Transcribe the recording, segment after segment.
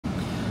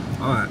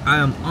Alright, I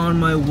am on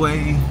my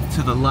way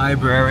to the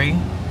library,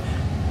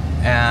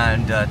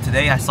 and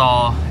today I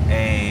saw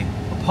a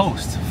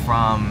post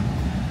from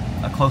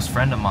a close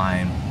friend of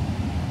mine.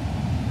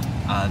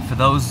 For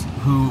those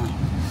who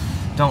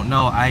don't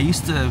know, I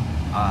used to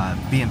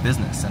be in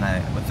business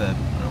and with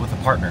a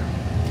partner,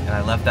 and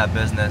I left that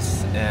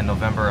business in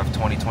November of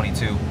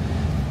 2022.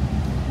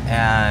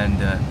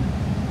 And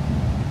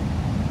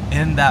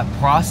in that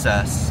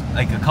process,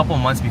 like a couple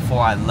months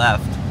before I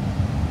left,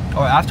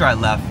 or after I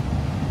left,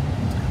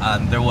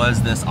 there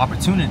was this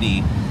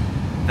opportunity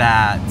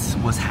that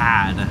was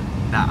had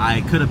that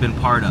I could have been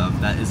part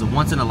of, that is a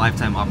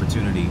once-in-a-lifetime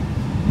opportunity.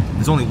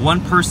 There's only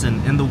one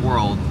person in the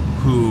world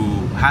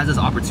who has this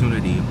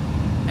opportunity,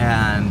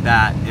 and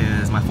that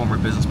is my former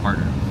business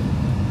partner.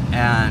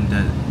 And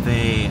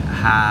they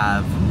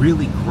have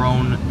really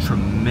grown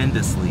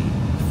tremendously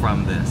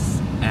from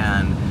this,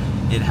 and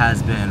it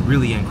has been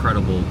really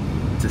incredible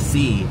to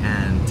see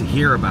and to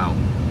hear about.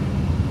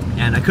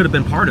 And I could have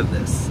been part of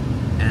this,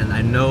 and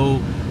I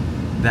know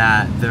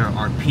that there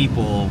are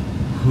people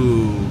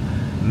who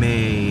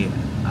may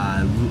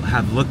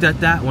have looked at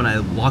that when I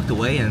walked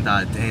away and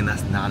thought, dang,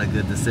 that's not a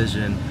good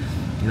decision,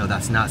 you know,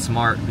 that's not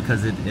smart,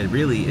 because it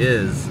really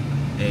is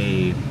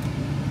a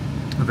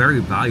very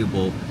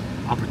valuable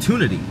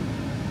opportunity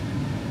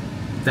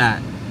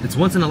that it's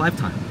once in a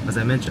lifetime, as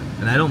I mentioned.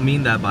 And I don't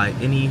mean that by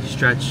any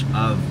stretch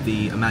of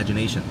the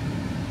imagination.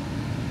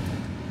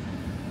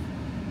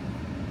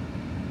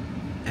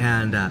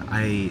 And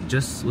I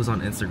just was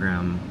on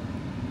Instagram,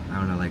 I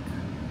don't know, like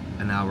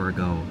an hour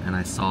ago, and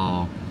I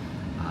saw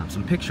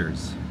some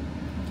pictures.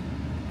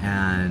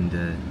 And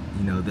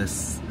you know,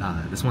 this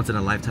once in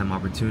a lifetime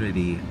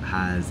opportunity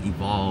has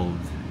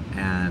evolved,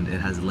 and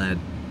it has led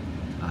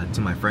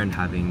to my friend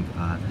having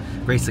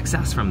great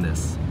success from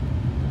this.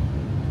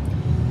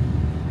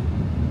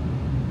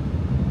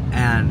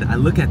 And I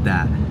look at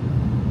that,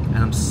 and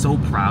I'm so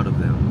proud of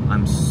them.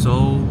 I'm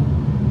so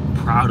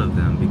proud of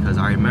them, because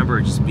I remember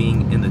just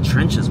being in the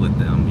trenches with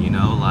them, you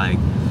know, like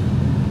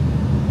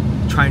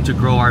trying to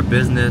grow our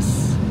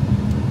business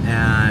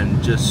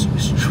and just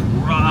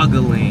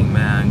struggling,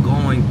 man,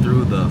 going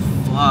through the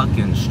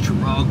fucking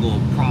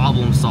struggle,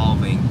 problem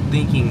solving,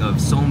 thinking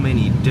of so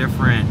many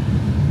different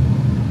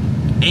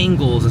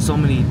angles and so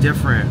many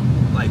different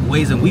like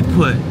ways, and we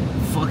put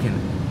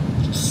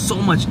fucking so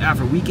much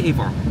effort. We gave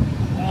our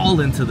all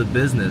into the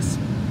business,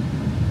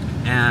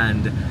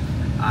 and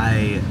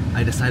I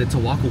decided to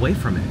walk away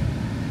from it.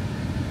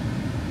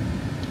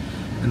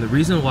 And the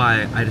reason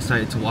why I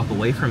decided to walk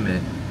away from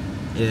it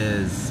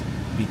is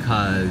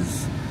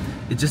because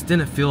it just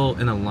didn't feel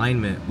in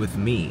alignment with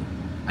me.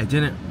 I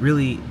didn't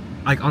really,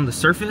 like, on the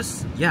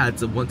surface, yeah,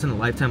 it's a once in a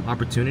lifetime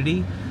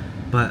opportunity,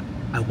 but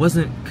I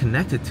wasn't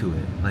connected to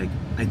it. Like,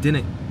 I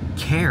didn't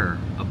care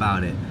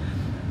about it.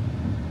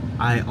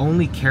 I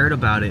only cared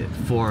about it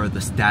for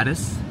the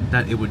status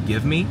that it would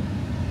give me,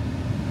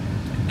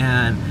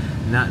 and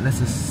not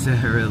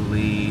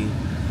necessarily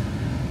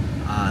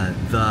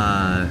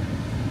the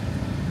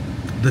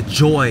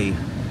joy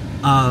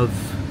of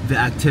the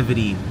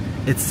activity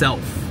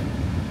itself.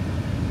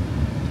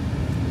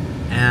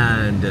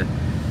 And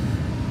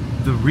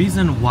the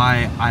reason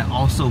why I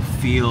also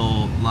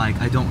feel like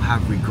I don't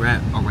have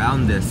regret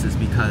around this is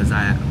because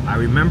I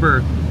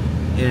remember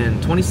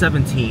in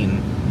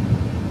 2017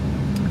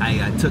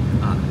 I took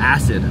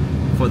acid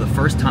for the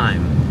first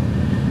time.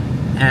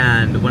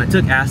 And when I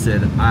took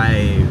acid,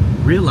 I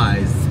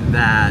realized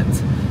that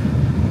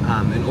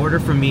in order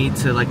for me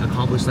to like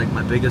accomplish like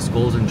my biggest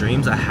goals and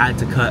dreams, I had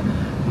to cut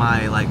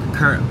my like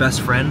current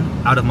best friend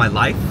out of my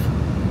life.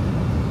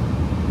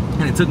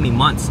 And it took me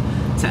months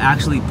to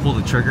actually pull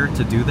the trigger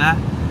to do that.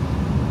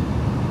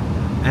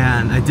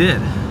 And I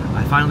did.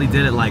 I finally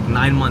did it like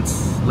 9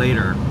 months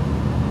later.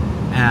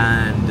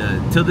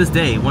 And till this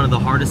day, one of the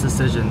hardest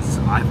decisions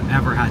I've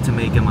ever had to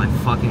make in my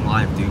fucking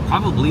life, dude.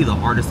 Probably the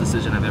hardest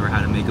decision I've ever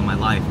had to make in my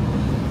life.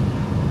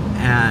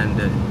 And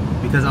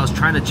because I was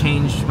trying to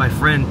change my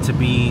friend to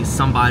be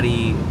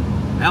somebody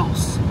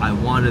else. I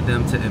wanted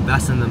them to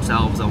invest in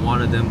themselves. I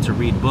wanted them to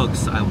read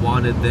books. I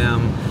wanted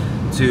them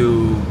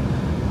to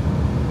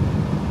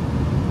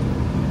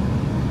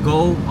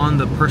go on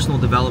the personal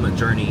development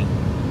journey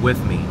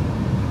with me.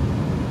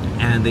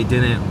 And they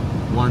didn't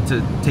want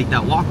to take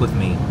that walk with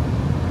me.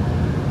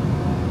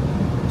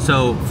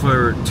 So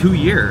for 2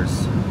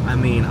 years, I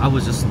mean, I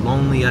was just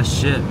lonely as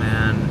shit,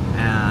 man,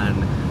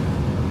 and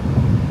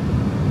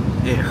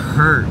it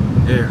hurt.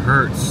 It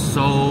hurt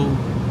so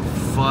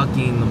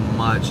fucking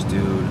much,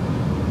 dude.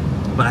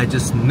 But I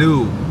just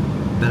knew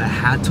that I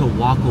had to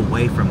walk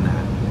away from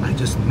that. I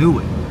just knew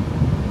it.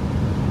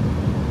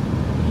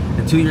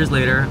 And 2 years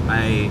later,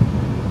 I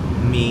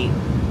meet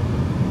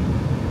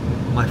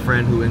my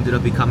friend who ended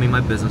up becoming my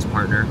business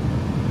partner,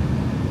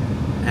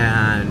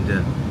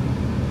 and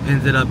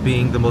ended up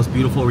being the most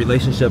beautiful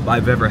relationship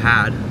I've ever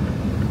had.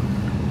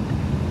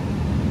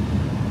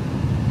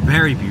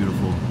 Very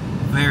beautiful.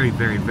 Very,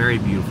 very, very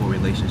beautiful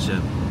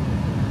relationship.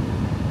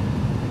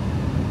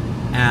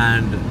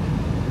 And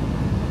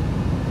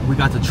we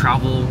got to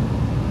travel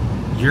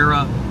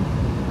Europe,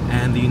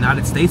 and the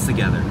United States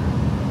together.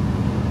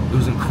 It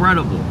was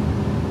incredible.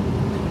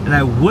 And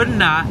I would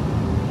not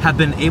have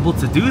been able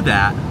to do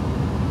that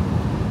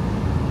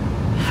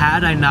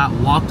had I not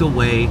walked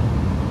away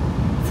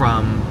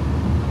from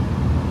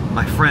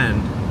my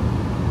friend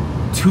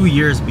 2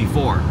 years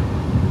before.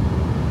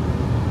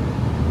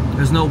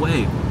 There's no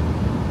way.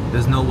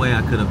 There's no way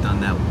I could have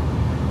done that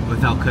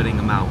without cutting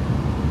him out.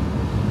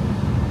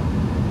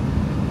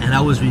 And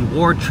I was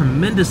rewarded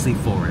tremendously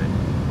for it.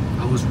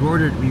 I was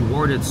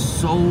rewarded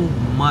so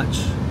much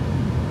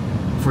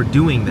for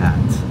doing that.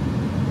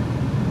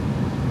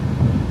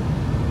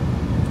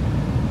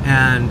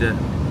 And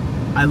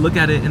I look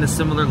at it in a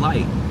similar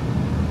light.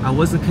 I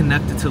wasn't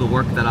connected to the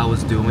work that I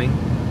was doing,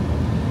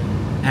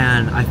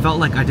 and I felt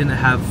like I didn't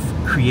have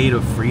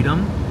creative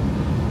freedom.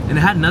 And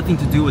it had nothing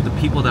to do with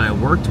the people that I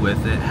worked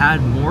with. It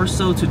had more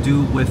so to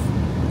do with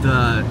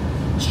the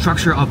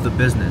structure of the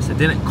business. It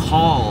didn't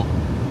call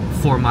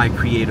for my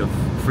creative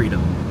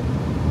freedom,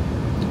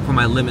 for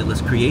my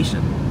limitless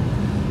creation.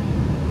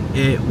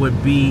 It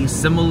would be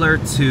similar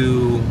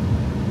to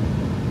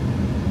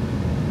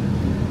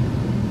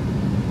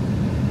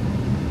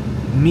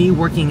me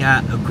working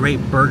at a great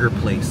burger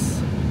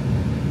place.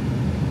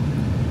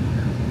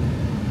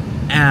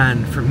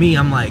 And for me,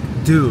 I'm like,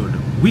 dude,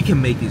 we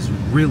can make these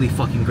really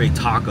fucking great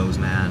tacos,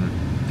 man.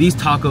 These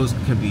tacos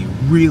can be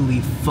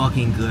really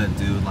fucking good,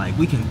 dude. Like,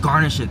 we can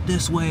garnish it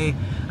this way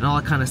and all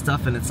that kind of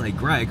stuff. And it's like,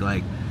 Greg,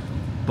 like,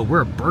 but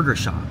we're a burger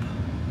shop.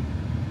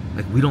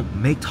 Like, we don't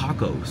make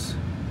tacos.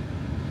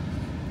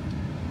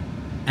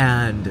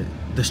 And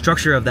the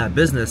structure of that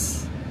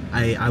business,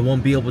 I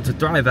won't be able to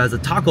thrive as a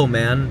taco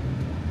man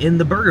in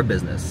the burger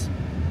business.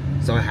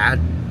 So I had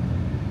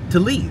to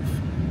leave.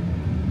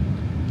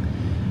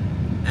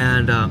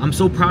 And I'm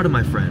so proud of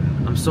my friend.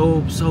 I'm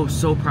so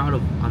proud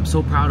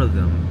of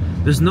them.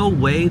 There's no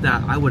way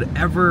that I would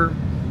ever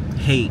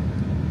hate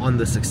on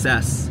the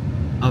success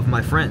of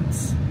my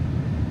friends.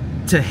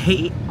 To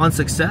hate on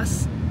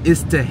success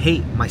is to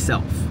hate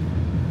myself.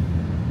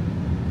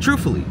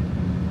 Truthfully.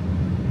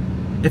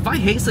 If I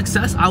hate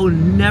success, I would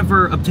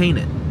never obtain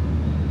it.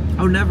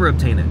 I would never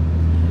obtain it.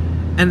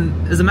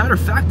 And as a matter of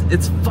fact,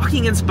 it's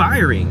fucking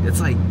inspiring. It's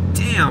like,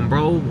 damn,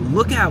 bro,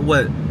 look at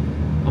what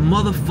a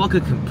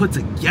motherfucker can put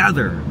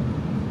together.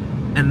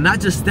 And not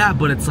just that,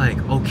 but it's like,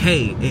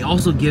 okay, it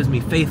also gives me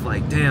faith,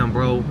 like, damn,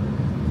 bro,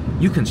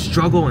 you can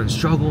struggle and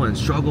struggle and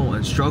struggle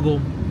and struggle,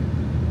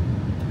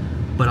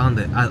 but on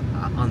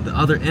the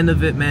other end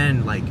of it,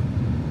 man, like,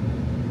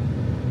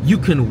 you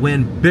can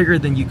win bigger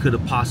than you could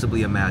have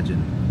possibly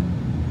imagined.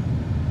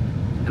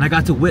 And I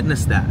got to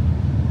witness that.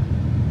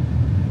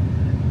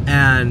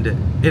 And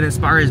it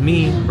inspires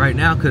me right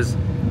now because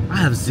I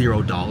have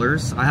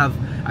 $0. I have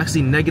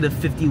actually negative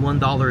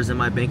 $51 in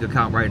my bank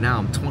account right now.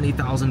 I'm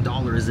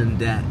 $20,000 in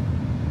debt.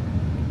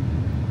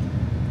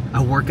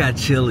 I work at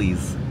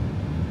Chili's.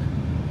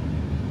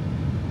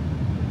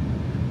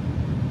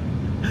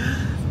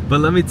 But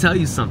let me tell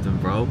you something,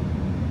 bro.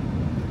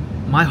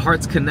 My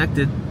heart's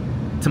connected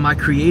to my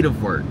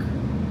creative work.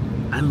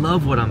 I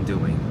love what I'm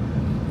doing.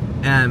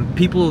 And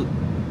people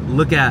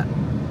look at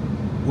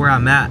where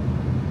I'm at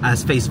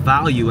as face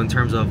value in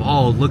terms of,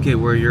 oh, look at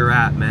where you're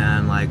at,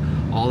 man. Like,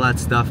 all that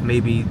stuff,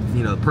 maybe,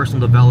 you know, personal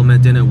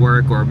development didn't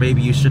work, or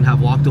maybe you shouldn't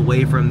have walked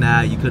away from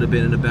that. You could have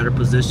been in a better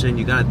position.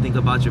 You got to think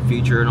about your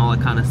future and all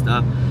that kind of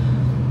stuff.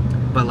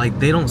 But, like,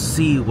 they don't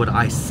see what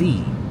I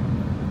see.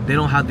 They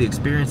don't have the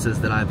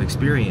experiences that I've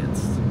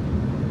experienced.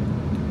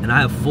 And I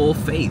have full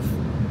faith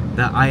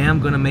that I am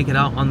going to make it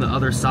out on the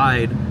other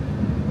side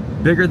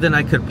bigger than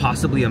I could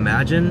possibly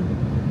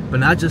imagine.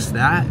 But not just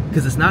that,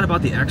 because it's not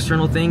about the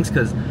external things,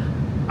 because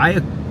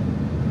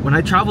when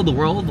I traveled the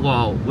world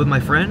with my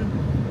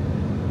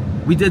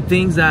friend, we did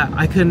things that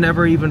I could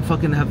never even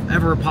fucking have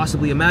ever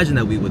possibly imagined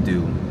that we would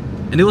do.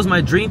 And it was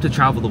my dream to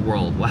travel the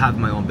world while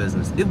having my own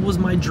business. It was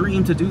my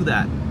dream to do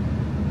that.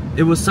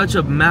 It was such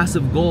a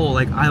massive goal.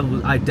 Like,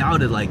 I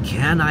doubted, like,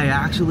 can I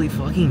actually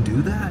fucking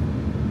do that?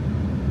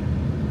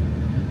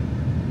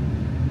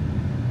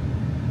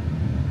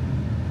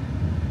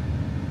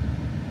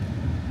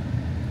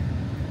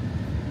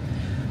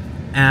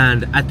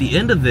 And at the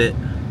end of it,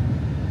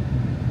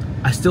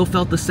 I still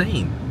felt the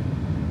same.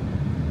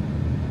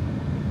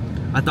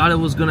 I thought it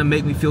was gonna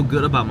make me feel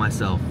good about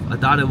myself. I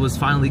thought it was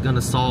finally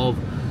gonna solve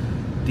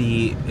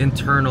the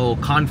internal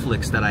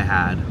conflicts that I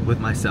had with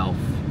myself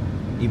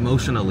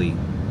emotionally.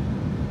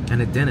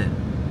 And it didn't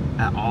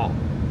at all.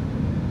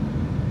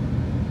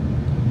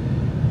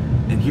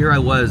 And here I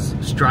was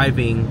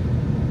striving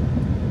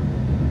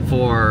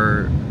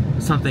for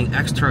something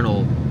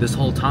external this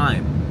whole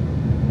time.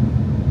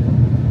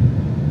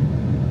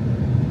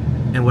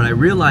 And what I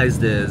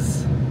realized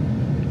is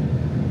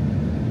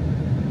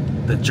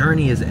the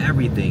journey is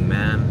everything,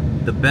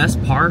 man. The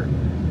best part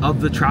of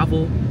the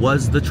travel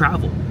was the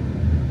travel.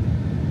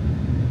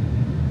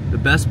 The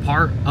best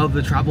part of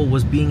the travel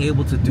was being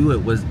able to do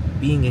it, was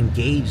being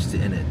engaged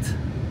in it.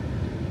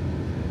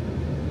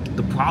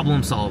 The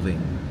problem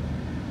solving.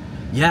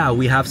 Yeah,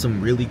 we have some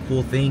really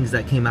cool things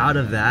that came out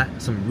of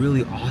that, some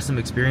really awesome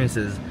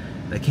experiences,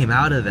 that came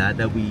out of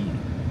that we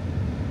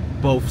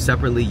both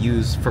separately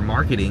use for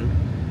marketing.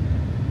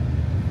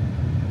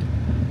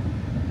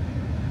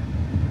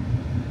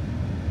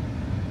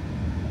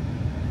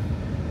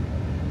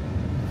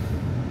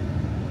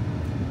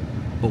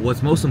 But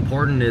what's most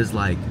important is,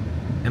 like,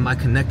 am I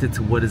connected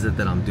to what is it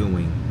that I'm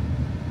doing?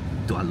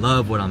 Do I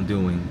love what I'm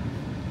doing?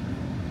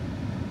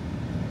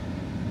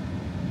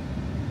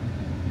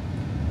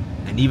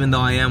 And even though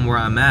I am where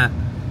I'm at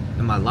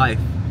in my life,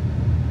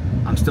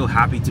 I'm still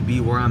happy to be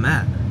where I'm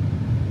at.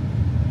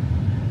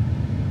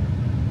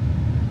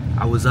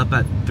 I was up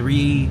at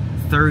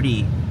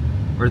 3:30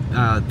 or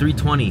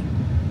 3:20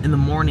 in the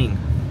morning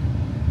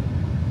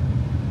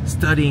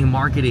studying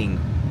marketing,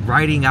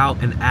 writing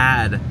out an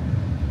ad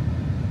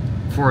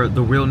for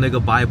the Real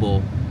Nigga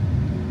Bible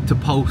to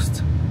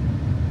post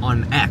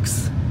on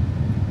X.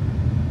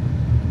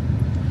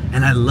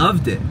 And I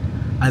loved it.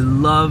 I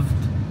loved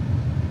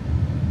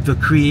the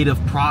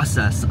creative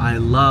process. I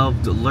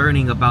loved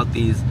learning about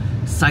these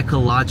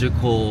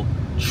psychological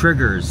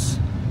triggers.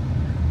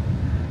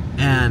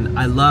 And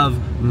I love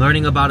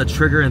learning about a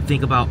trigger and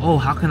think about, oh,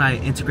 how can I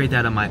integrate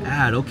that in my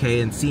ad? Okay,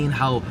 and seeing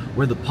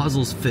where the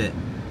puzzles fit,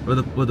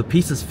 where the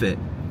pieces fit.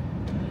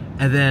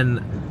 And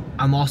then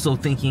I'm also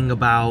thinking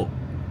about,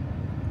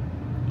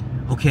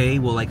 okay,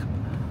 well, like,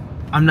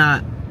 I'm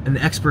not an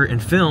expert in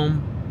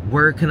film.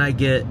 Where can I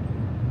get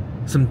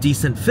some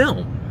decent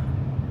film,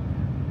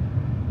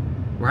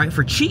 right,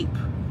 for cheap,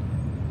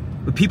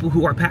 with people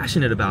who are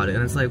passionate about it?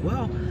 And it's like,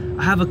 well,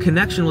 I have a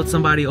connection with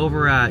somebody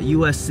over at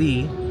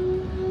USC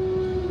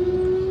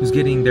who's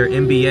getting their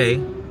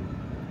MBA.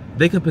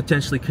 They could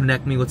potentially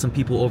connect me with some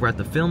people over at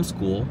the film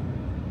school.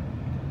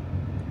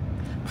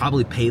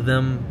 Probably pay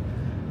them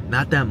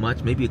not that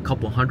much, maybe a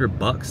couple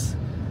 $100.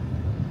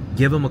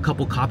 Give them a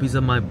couple copies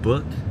of my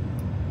book,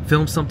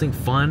 film something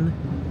fun,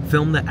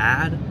 film the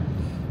ad,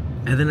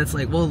 and then it's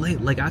like, well,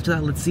 like after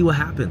that, let's see what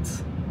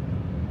happens.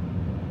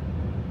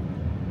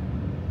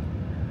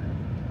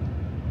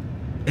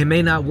 It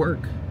may not work,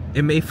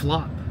 it may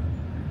flop,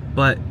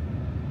 but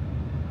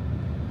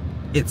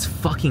it's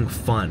fucking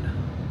fun.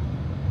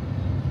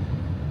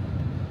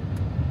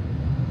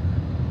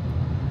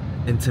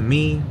 And to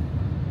me,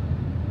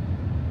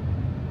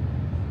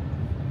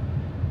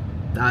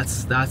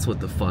 that's what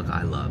the fuck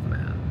I love,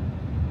 man.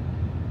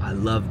 I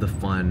love the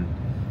fun.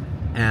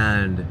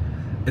 And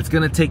it's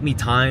gonna take me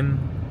time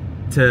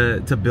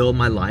to build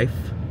my life.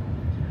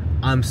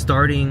 I have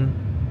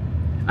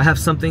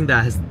something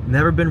that has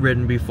never been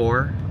written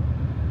before,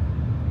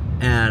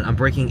 and I'm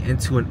breaking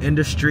into an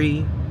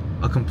industry,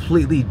 a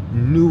completely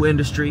new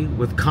industry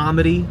with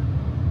comedy.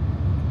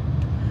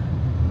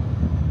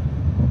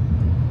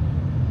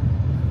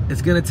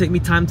 It's gonna take me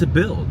time to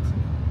build.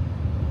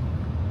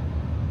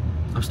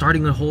 I'm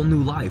starting a whole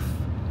new life,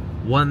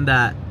 one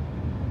that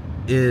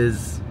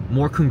is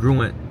more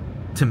congruent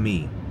to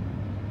me.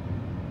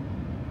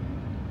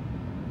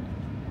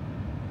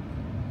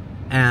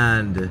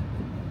 And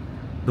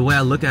the way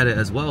I look at it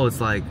as well, it's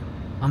like,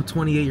 I'm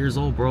 28 years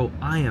old, bro.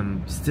 I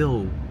am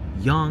still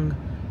young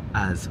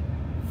as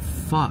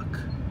fuck.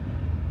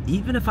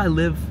 Even if I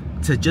live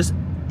to just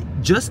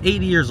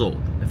 80 years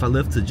old, if I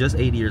live to just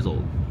 80 years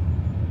old,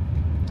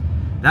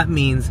 that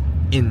means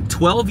in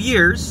 12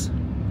 years,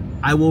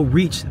 I will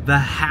reach the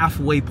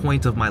halfway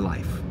point of my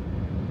life.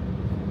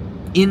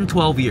 In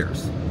 12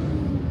 years.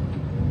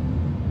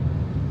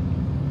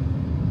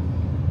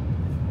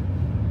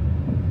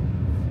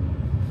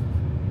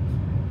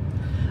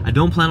 I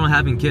don't plan on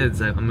having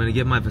kids. I'm gonna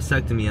get my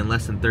vasectomy in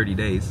less than 30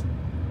 days.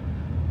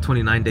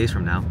 29 days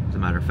from now, as a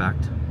matter of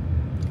fact.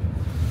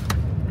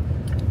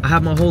 I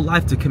have my whole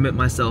life to commit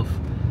myself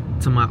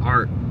to my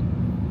art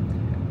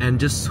and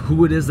just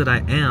who it is that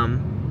I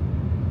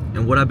am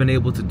and what I've been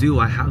able to do.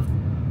 I have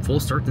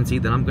full certainty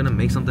that I'm gonna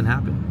make something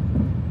happen.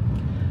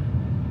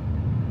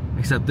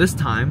 Except this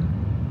time,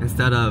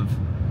 instead of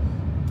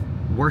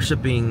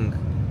worshiping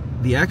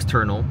the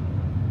external,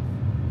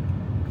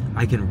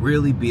 I can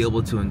really be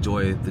able to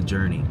enjoy the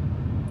journey.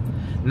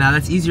 Now,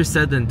 that's easier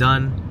said than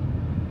done.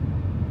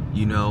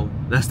 You know,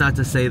 that's not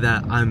to say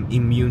that I'm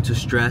immune to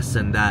stress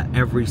and that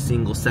every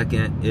single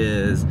second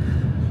is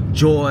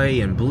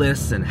joy and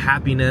bliss and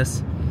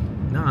happiness.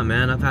 Nah,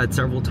 man, I've had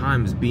several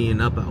times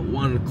being up at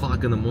 1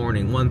 o'clock in the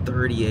morning,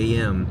 1:30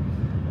 a.m.,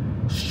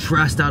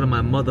 stressed out of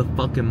my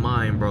motherfucking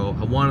mind, bro.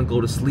 I want to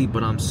go to sleep,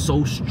 but I'm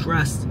so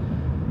stressed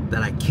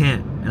that I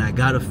can't. And I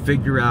gotta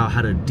figure out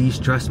how to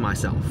de-stress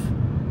myself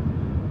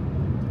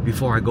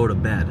before I go to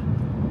bed.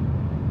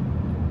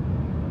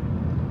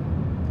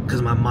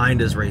 Because my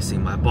mind is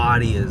racing, my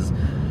body is,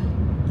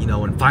 you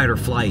know, in fight or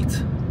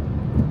flight.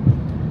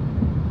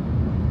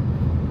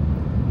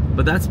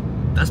 But that's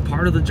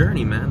part of the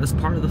journey, man. That's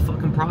part of the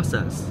fucking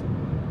process.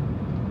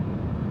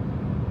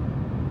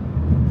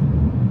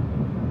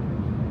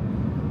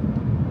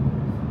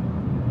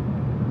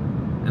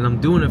 And I'm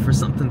doing it for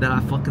something that I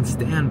fucking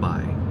stand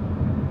by.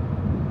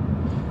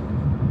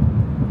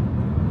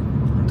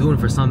 I'm doing it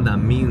for something that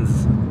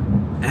means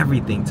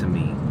everything to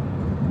me.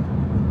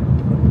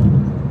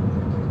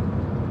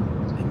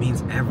 It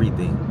means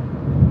everything.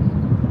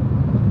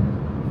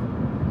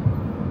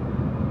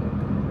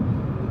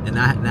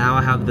 And now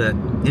I have the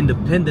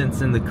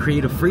independence and the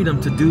creative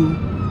freedom to do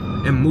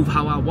and move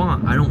how I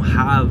want. I don't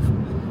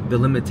have the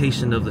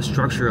limitation of the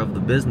structure of the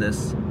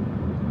business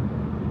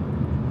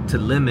to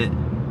limit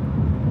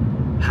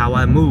how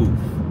I move.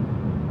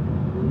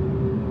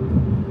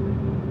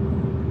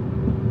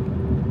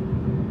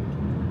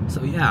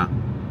 So yeah,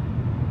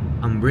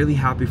 I'm really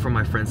happy for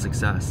my friend's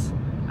success.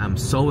 I'm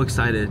so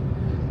excited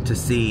to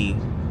see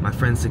my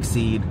friend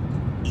succeed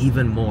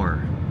even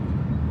more.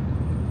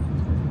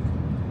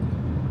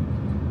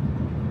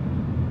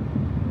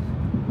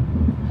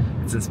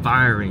 It's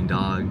inspiring,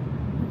 dog.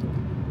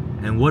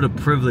 And what a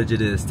privilege it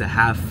is to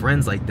have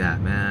friends like that,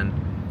 man.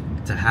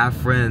 To have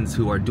friends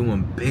who are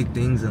doing big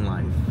things in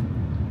life.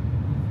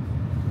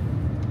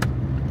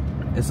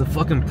 It's a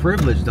fucking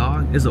privilege,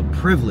 dog. It's a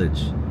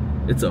privilege.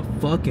 It's a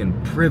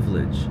fucking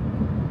privilege.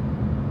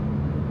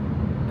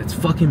 It's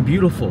fucking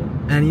beautiful.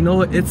 And you know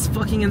what? It's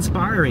fucking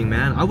inspiring,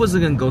 man. I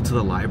wasn't gonna go to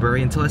the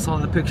library until I saw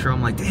that picture.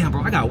 I'm like, damn,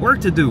 bro, I got work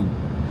to do.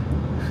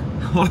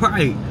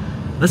 Alright,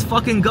 let's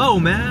fucking go,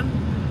 man.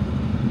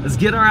 Let's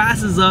get our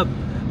asses up.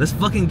 Let's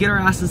fucking get our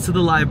asses to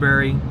the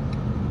library.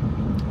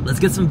 Let's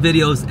get some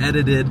videos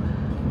edited.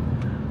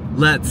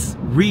 Let's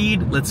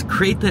read. Let's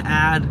create the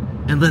ad,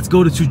 and let's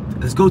go to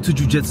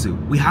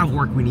jujitsu. We have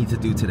work we need to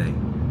do today.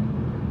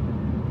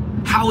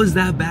 How is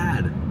that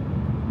bad?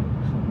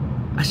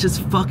 That's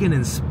just fucking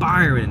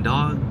inspiring,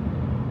 dog.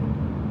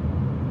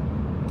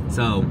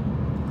 So,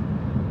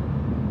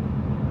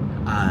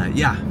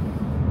 yeah,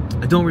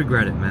 I don't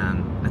regret it,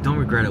 man. I don't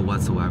regret it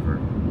whatsoever.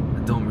 I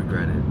don't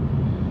regret it.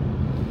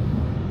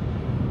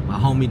 My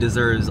homie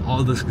deserves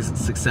all the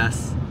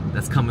success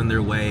that's coming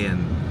their way,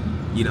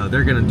 and you know,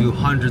 they're gonna do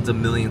hundreds of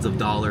millions of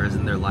dollars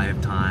in their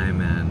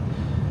lifetime, and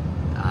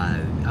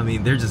I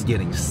mean, they're just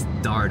getting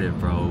started,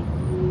 bro.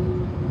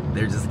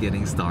 They're just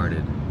getting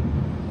started.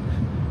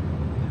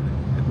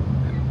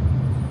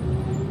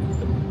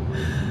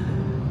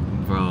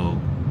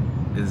 Bro,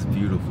 it's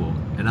beautiful.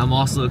 And I'm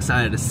also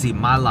excited to see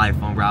my life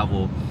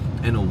unravel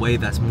in a way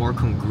that's more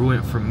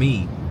congruent for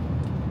me,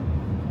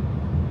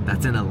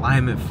 that's in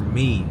alignment for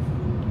me,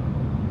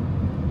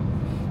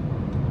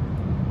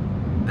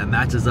 that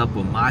matches up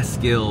with my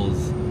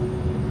skills,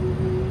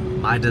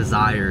 my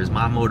desires,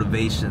 my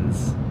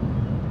motivations,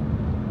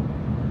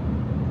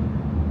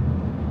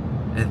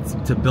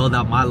 and to build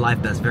out my life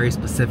that's very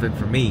specific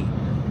for me,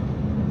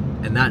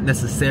 and not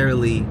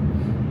necessarily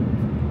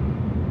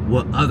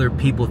what other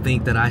people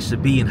think that I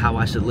should be and how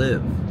I should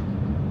live.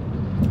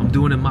 I'm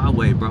doing it my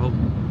way, bro.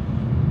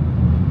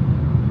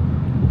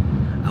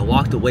 I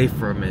walked away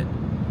from it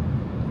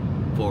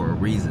for a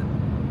reason,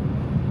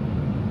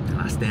 and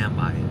I stand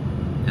by it,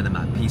 and I'm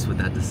at peace with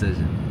that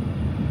decision.